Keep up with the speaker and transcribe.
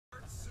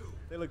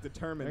They look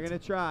determined. They're going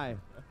to try.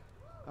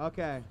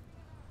 Okay.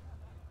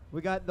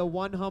 We got the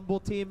one humble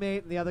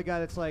teammate and the other guy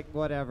that's like,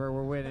 whatever,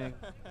 we're winning.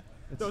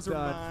 Those are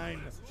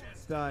mine.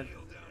 It's done.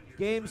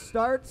 Game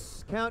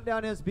starts.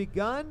 Countdown has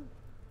begun.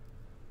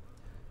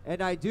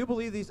 And I do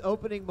believe these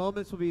opening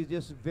moments will be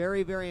just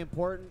very, very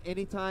important.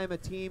 Anytime a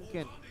team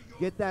can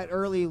get that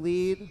early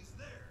lead,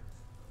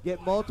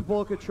 get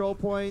multiple control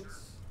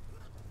points,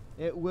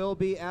 it will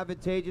be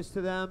advantageous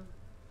to them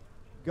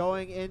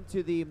going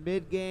into the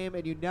mid-game,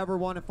 and you never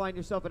want to find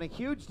yourself in a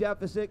huge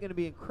deficit. Going to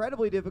be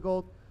incredibly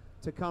difficult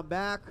to come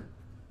back.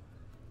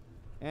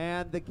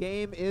 And the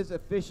game is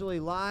officially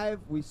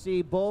live. We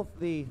see both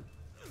the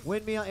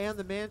windmill and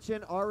the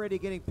mansion already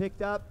getting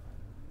picked up.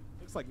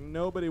 Looks like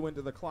nobody went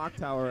to the clock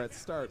tower at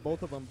start.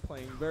 Both of them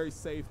playing very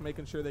safe,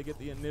 making sure they get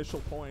the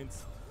initial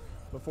points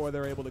before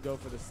they're able to go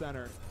for the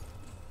center.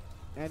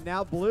 And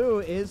now Blue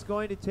is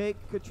going to take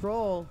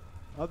control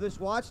of this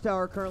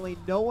watchtower. Currently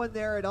no one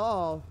there at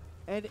all.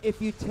 And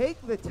if you take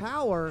the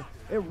tower,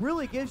 it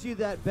really gives you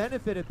that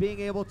benefit of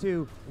being able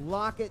to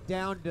lock it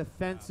down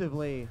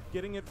defensively.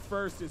 Getting it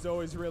first is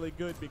always really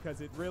good because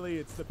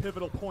it's the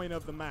pivotal point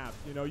of the map.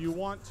 You know, you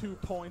want 2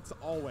 points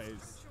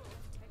always.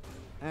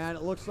 And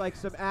it looks like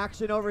some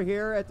action over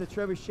here at the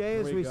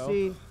trebuchet as we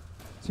see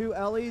 2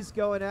 Ellies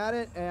going at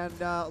it, and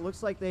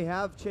looks like they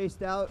have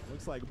chased out.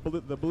 Looks like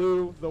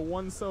the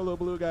one solo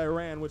blue guy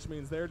ran, which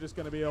means they're just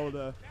going to be able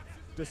to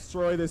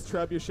destroy this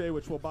trebuchet,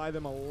 which will buy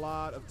them a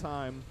lot of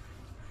time.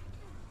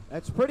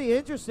 That's pretty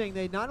interesting.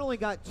 They not only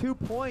got 2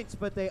 points,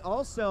 but they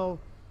also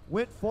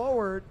went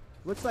forward.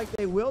 Looks like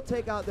they will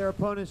take out their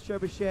opponent's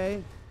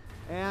trebuchet,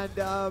 and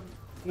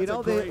you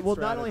know, they will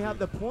not only have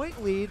the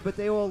point lead, but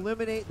they will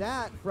eliminate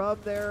that from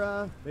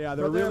their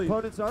their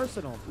opponent's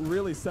arsenal.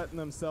 Really setting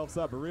themselves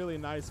up really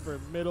nice for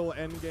middle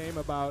end game.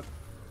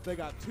 They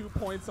got 2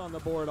 points on the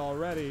board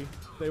already.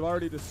 They've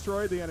already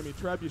destroyed the enemy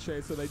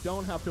trebuchet, so they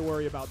don't have to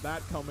worry about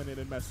that coming in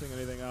and messing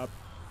anything up.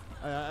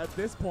 At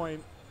this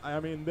point, I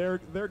mean, they're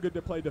good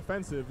to play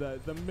defensive.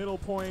 The middle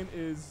point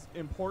is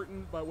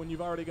important, but when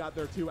you've already got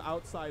their 2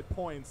 outside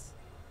points,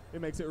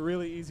 it makes it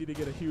really easy to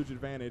get a huge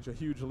advantage, a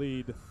huge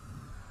lead.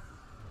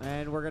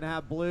 And we're going to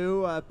have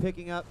Blue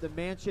picking up the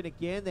mansion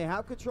again. They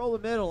have control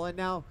of the middle, and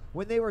now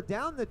when they were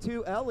down the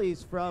 2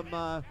 Ellies from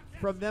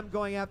them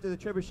going after the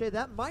trebuchet,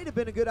 that might have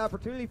been a good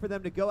opportunity for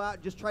them to go out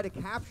and just try to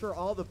capture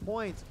all the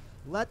points.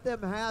 Let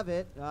them have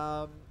it.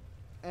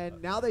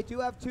 And now they do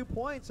have 2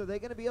 points. Are they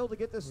going to be able to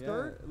get this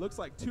third? It looks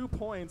like 2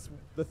 points.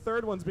 The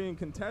third one's being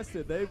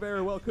contested. They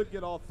very well could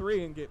get all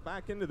 3 and get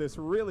back into this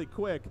really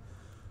quick.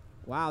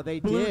 Wow,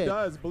 they Blue did.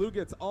 does. Blue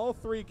gets all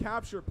 3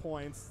 capture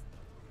points.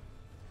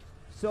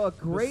 So a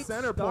great The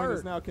center start. point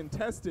is now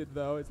contested,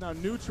 though. It's now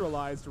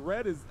neutralized.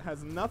 Red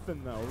has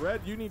nothing, though.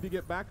 Red, you need to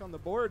get back on the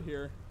board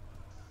here.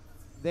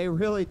 They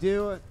really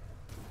do.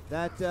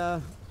 That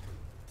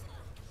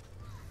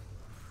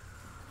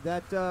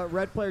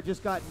red player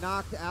just got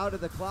knocked out of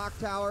the clock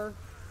tower.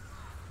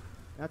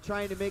 Now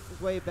trying to make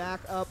his way back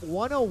up.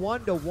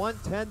 101 to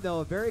 110, though.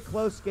 A very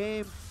close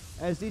game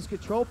as these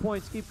control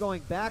points keep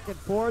going back and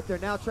forth. They're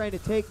now trying to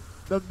take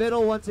the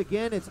middle once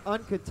again. It's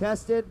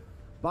uncontested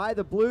by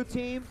the blue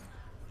team.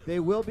 They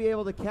will be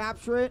able to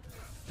capture it.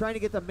 Trying to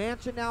get the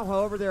mansion now.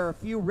 However, there are a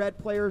few red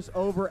players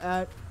over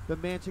at the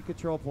mansion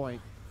control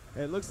point.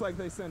 It looks like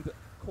they sent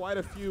quite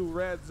a few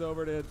reds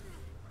over to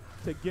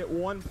get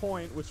 1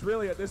 point, which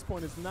really at this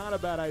point is not a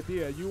bad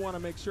idea. You want to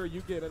make sure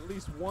you get at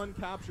least 1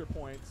 capture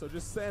point, so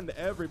just send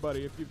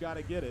everybody if you've got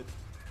to get it.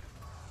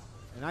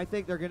 And I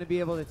think they're going to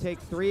be able to take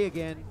 3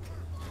 again.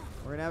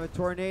 We're going to have a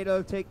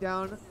tornado take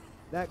down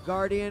that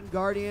Guardian.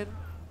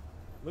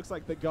 Looks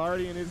like the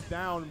Guardian is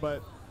down,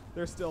 but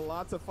there's still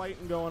lots of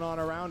fighting going on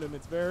around him.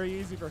 It's very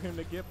easy for him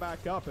to get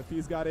back up if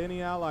he's got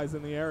any allies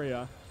in the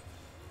area.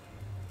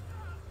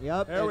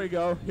 Yep. There we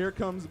go. Here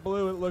comes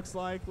Blue, it looks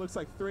like. Looks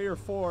like 3 or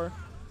 4.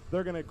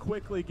 They're going to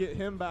quickly get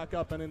him back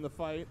up and in the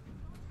fight.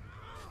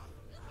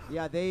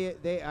 Yeah,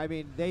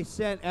 they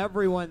sent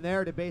everyone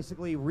there to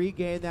basically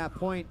regain that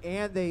point,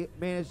 and they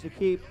managed to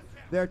keep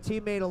their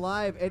teammate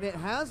alive. And it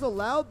has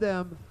allowed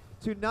them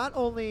to not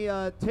only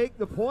take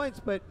the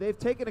points, but they've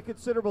taken a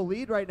considerable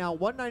lead right now,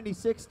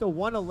 196 to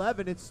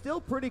 111. It's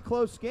still pretty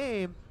close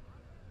game,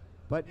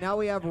 but now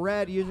we have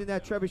Red using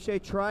that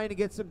trebuchet, trying to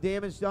get some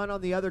damage done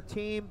on the other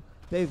team.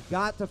 They've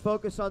got to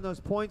focus on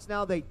those points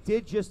now. They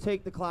did just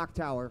take the clock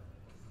tower.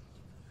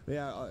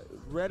 Yeah,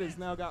 Red has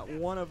now got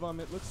 1 of them.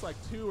 It looks like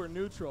 2 are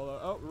neutral.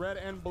 Oh, Red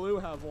and Blue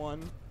have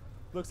 1.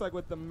 Looks like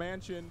with the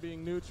mansion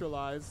being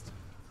neutralized.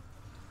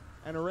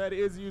 And Red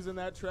is using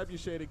that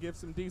trebuchet to give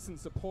some decent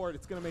support.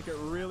 It's going to make it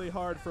really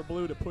hard for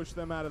Blue to push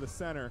them out of the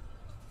center.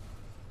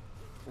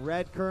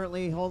 Red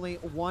currently only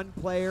 1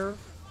 player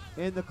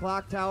in the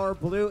clock tower.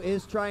 Blue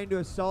is trying to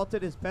assault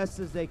it as best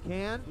as they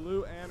can.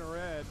 Blue and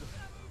Red.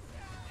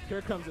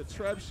 Here comes a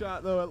treb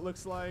shot, though, it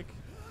looks like.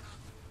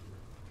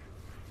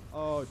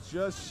 Oh,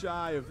 just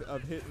shy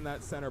of hitting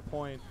that center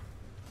point.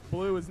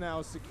 Blue is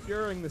now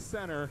securing the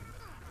center,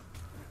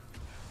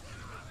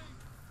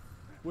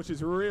 which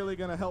is really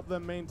going to help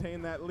them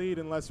maintain that lead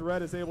unless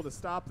Red is able to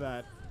stop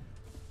that.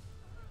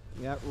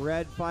 Yep,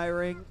 red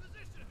firing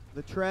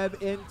the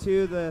Treb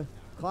into the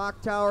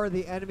clock tower.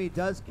 The enemy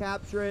does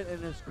capture it,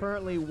 and there's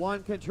currently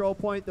 1 control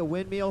point, the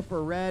windmill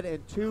for red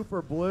and 2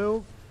 for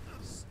blue.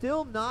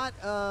 Still not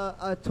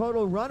a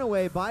total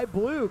runaway by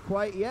blue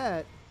quite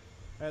yet.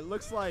 It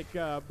looks like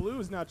blue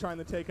is now trying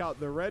to take out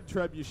the red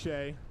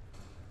trebuchet,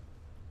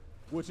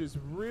 which is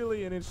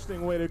really an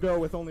interesting way to go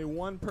with only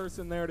 1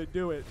 person there to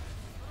do it.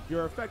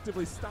 You're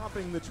effectively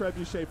stopping the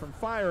trebuchet from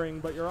firing,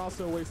 but you're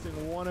also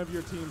wasting 1 of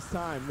your team's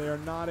time. They are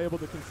not able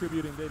to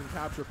contribute and getting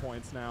capture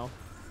points now.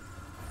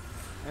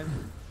 And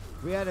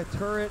we had a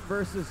turret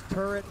versus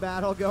turret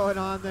battle going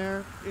on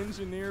there.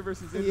 Engineer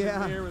versus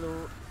engineer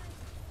with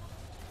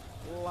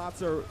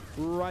lots of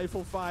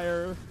rifle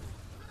fire,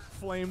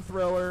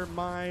 flamethrower,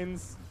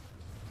 mines.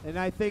 And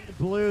I think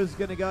blue's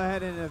going to go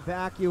ahead and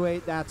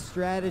evacuate that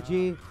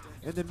strategy.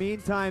 In the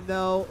meantime,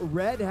 though,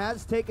 red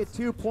has taken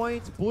 2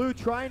 points. Blue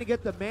trying to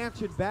get the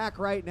mansion back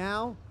right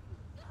now.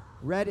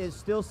 Red is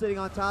still sitting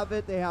on top of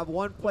it. They have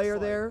 1 player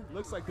there.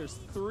 Looks like there's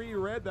 3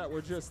 red that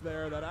were just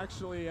there that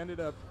actually ended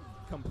up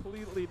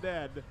completely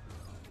dead.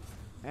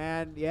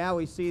 And yeah,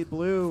 we see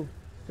blue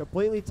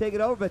completely take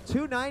it over, but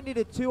 290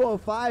 to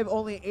 205,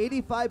 only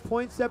 85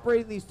 points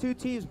separating these 2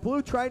 teams.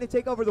 Blue trying to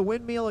take over the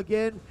windmill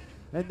again,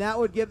 and that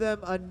would give them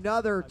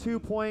another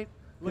 2-point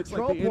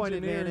control like the point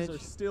engineers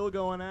advantage. are still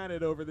going at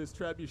it over this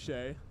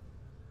trebuchet,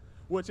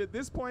 which at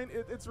this point,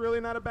 it's really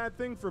not a bad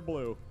thing for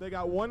blue. They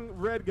got 1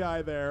 red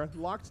guy there,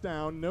 locked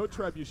down, no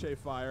trebuchet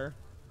fire.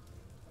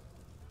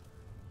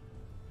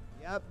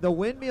 Yep, the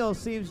windmill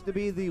seems to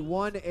be the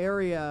one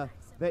area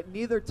that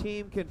neither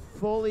team can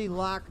fully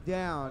lock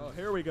down. Oh,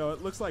 here we go.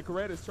 It looks like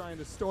red is trying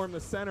to storm the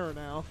center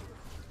now.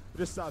 We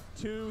just saw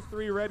 2,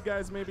 3 red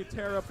guys maybe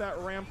tear up that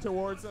ramp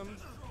towards them.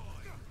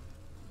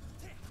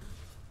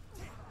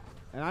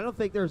 And I don't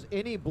think there's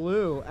any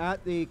blue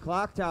at the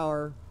clock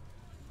tower.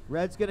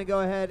 Red's going to go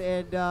ahead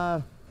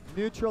and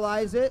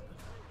neutralize it.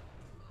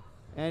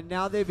 And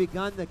now they've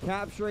begun the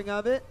capturing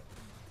of it.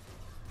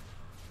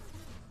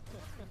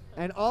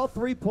 And all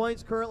 3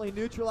 points currently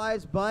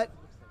neutralized, but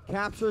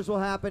captures will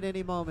happen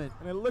any moment.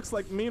 And it looks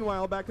like,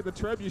 meanwhile, back at the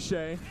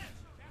trebuchet,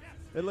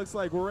 it looks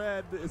like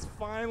red is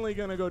finally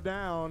going to go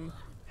down.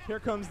 Here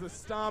comes the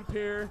stomp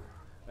here.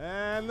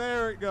 And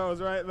there it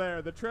goes right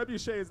there. The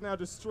trebuchet is now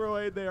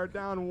destroyed. They are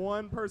down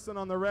 1 person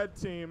on the red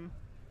team.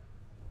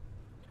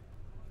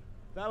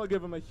 That'll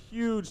give them a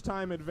huge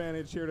time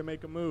advantage here to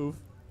make a move.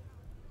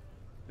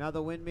 Now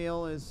the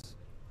windmill is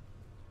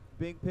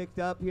being picked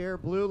up here.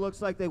 Blue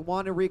looks like they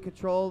want to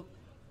recontrol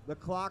the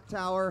clock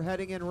tower,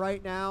 heading in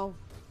right now.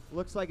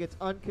 Looks like it's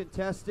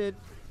uncontested.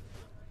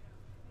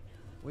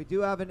 We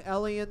do have an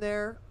Ellie in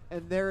there,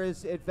 and there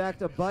is, in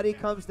fact, a buddy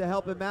comes to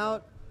help him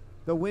out.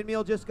 The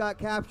windmill just got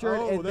captured,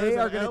 and they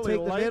are going to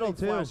take the middle,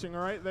 too. Flashing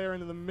right there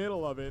into the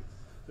middle of it.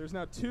 There's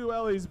now 2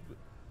 Ellies.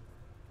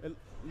 It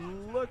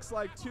looks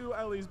like 2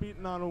 Ellies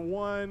beating on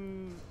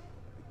 1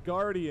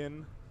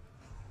 Guardian.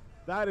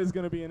 That is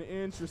going to be an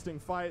interesting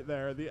fight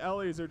there. The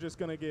Ellies are just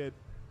going to get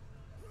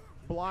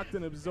blocked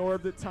and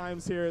absorbed at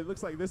times here. It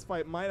looks like this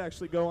fight might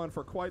actually go on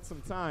for quite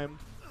some time.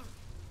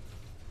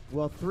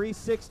 Well,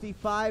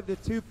 365 to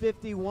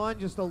 251,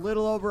 just a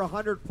little over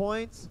 100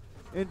 points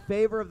in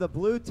favor of the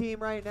blue team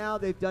right now.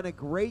 They've done a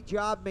great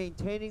job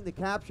maintaining the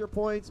capture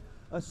points,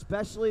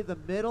 especially the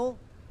middle,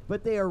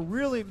 but they are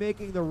really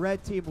making the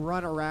red team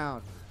run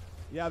around.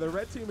 Yeah, the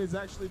red team is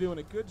actually doing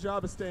a good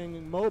job of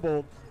staying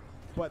mobile,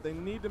 but they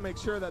need to make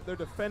sure that they're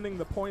defending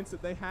the points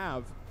that they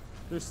have.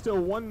 There's still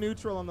 1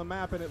 neutral on the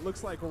map, and it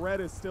looks like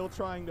red is still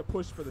trying to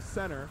push for the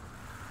center.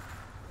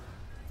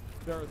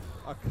 There are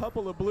a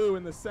couple of blue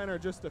in the center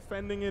just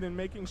defending it and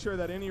making sure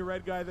that any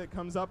red guy that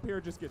comes up here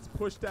just gets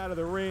pushed out of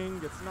the ring,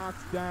 gets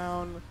knocked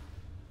down.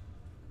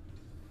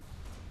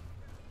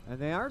 And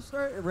they are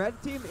starting, red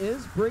team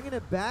is bringing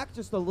it back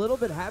just a little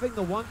bit, having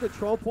the 1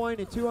 control point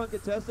and 2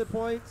 uncontested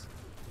points.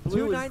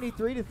 Blue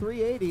 293 to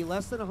 380,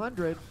 less than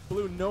 100.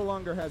 Blue no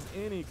longer has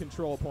any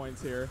control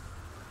points here.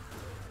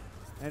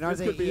 And are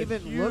they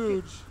even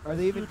looking? Are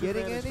they even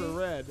getting any? For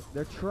red.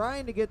 They're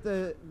trying to get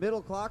the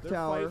middle clock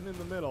tower. They're fighting in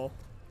the middle.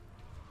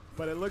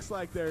 But it looks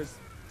like there's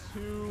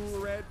 2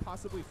 red,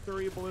 possibly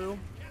 3 blue.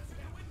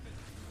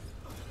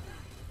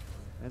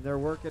 And they're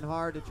working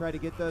hard to try to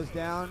get those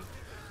down.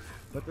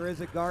 But there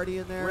is a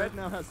Guardian there. Red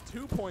now has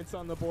 2 points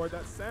on the board.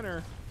 That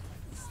center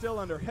is still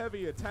under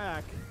heavy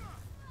attack.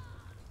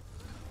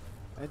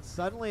 And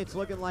suddenly it's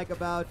looking like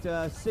about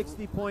a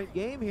 60-point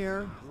game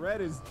here.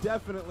 Red is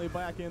definitely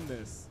back in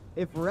this.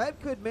 If red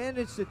could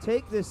manage to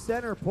take this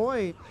center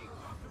point,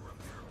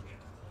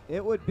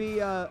 it would be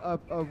a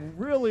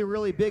really,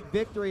 really big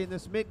victory in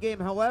this mid-game.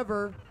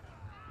 However,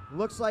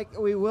 looks like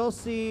we will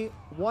see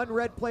 1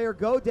 red player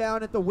go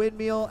down at the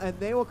windmill, and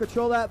they will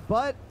control that.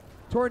 But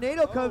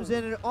Tornado comes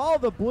in, and all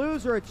the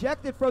blues are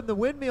ejected from the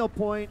windmill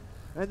point,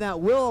 and that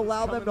will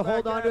allow them to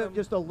hold on to it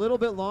just a little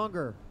bit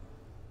longer.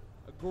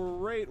 A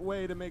great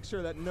way to make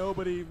sure that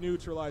nobody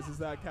neutralizes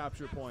that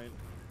capture point.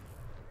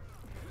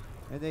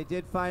 And they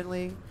did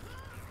finally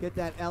get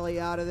that Ellie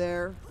out of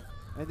there.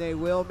 and they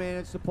will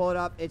manage to pull it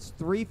up. It's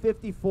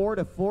 354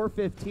 to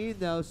 415,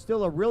 though.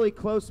 Still a really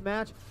close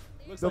match.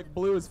 Looks like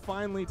blue is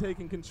finally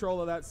taking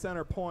control of that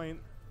center point.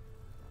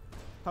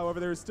 However,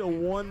 there's still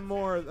one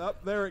more.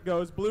 Up there it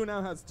goes. Blue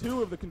now has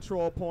 2 of the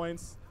control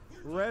points.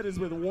 Red is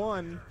with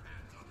 1.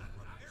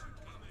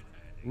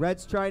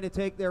 Red's trying to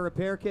take their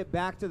repair kit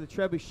back to the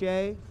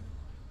trebuchet,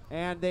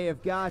 and they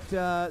have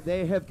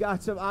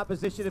got some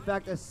opposition. In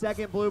fact, a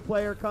second blue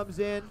player comes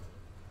in,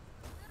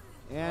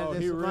 and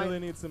he really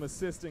needs some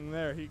assisting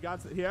there. He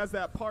has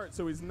that part,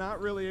 so he's not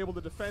really able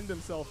to defend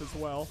himself as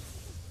well.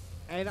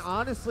 And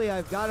honestly,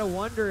 I've got to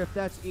wonder if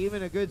that's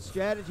even a good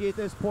strategy at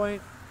this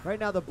point. Right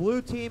now, the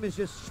blue team is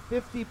just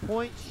 50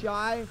 points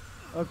shy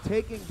of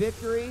taking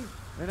victory,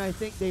 and I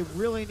think they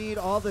really need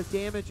all the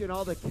damage and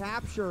all the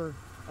capture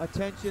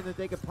attention that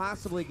they could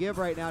possibly give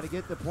right now to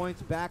get the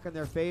points back in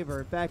their favor.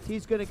 In fact,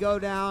 he's going to go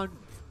down.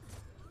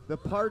 The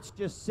parts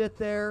just sit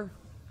there,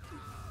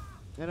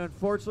 and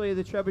unfortunately,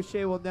 the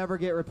trebuchet will never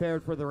get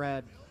repaired for the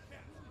red.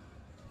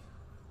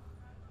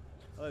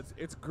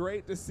 It's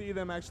great to see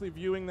them actually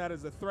viewing that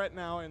as a threat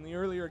now. In the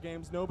earlier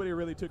games, nobody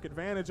really took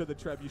advantage of the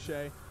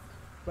trebuchet.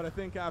 But I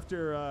think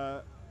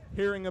after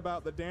hearing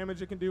about the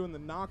damage it can do and the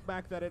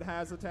knockback that it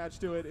has attached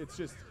to it,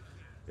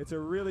 it's a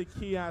really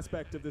key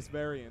aspect of this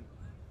variant.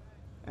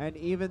 And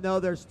even though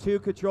there's 2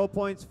 control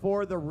points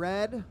for the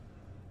red,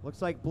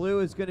 looks like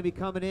blue is going to be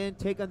coming in,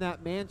 taking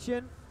that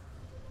mansion.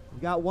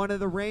 We've got one of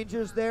the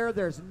Rangers there.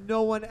 There's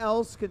no one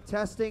else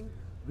contesting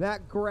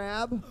that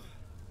grab.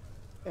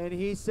 And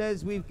he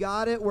says, we've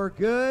got it, we're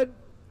good.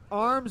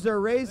 Arms are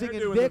raising in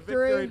doing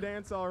victory. The victory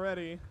dance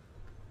already.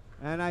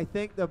 And I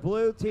think the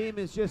blue team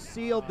has just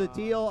sealed the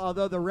deal,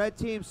 although the red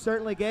team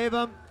certainly gave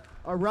them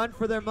a run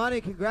for their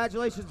money.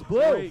 Congratulations,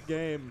 blue. Great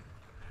game.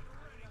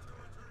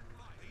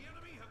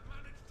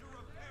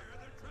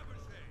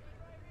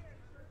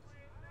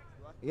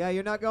 Yeah,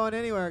 you're not going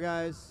anywhere,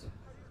 guys.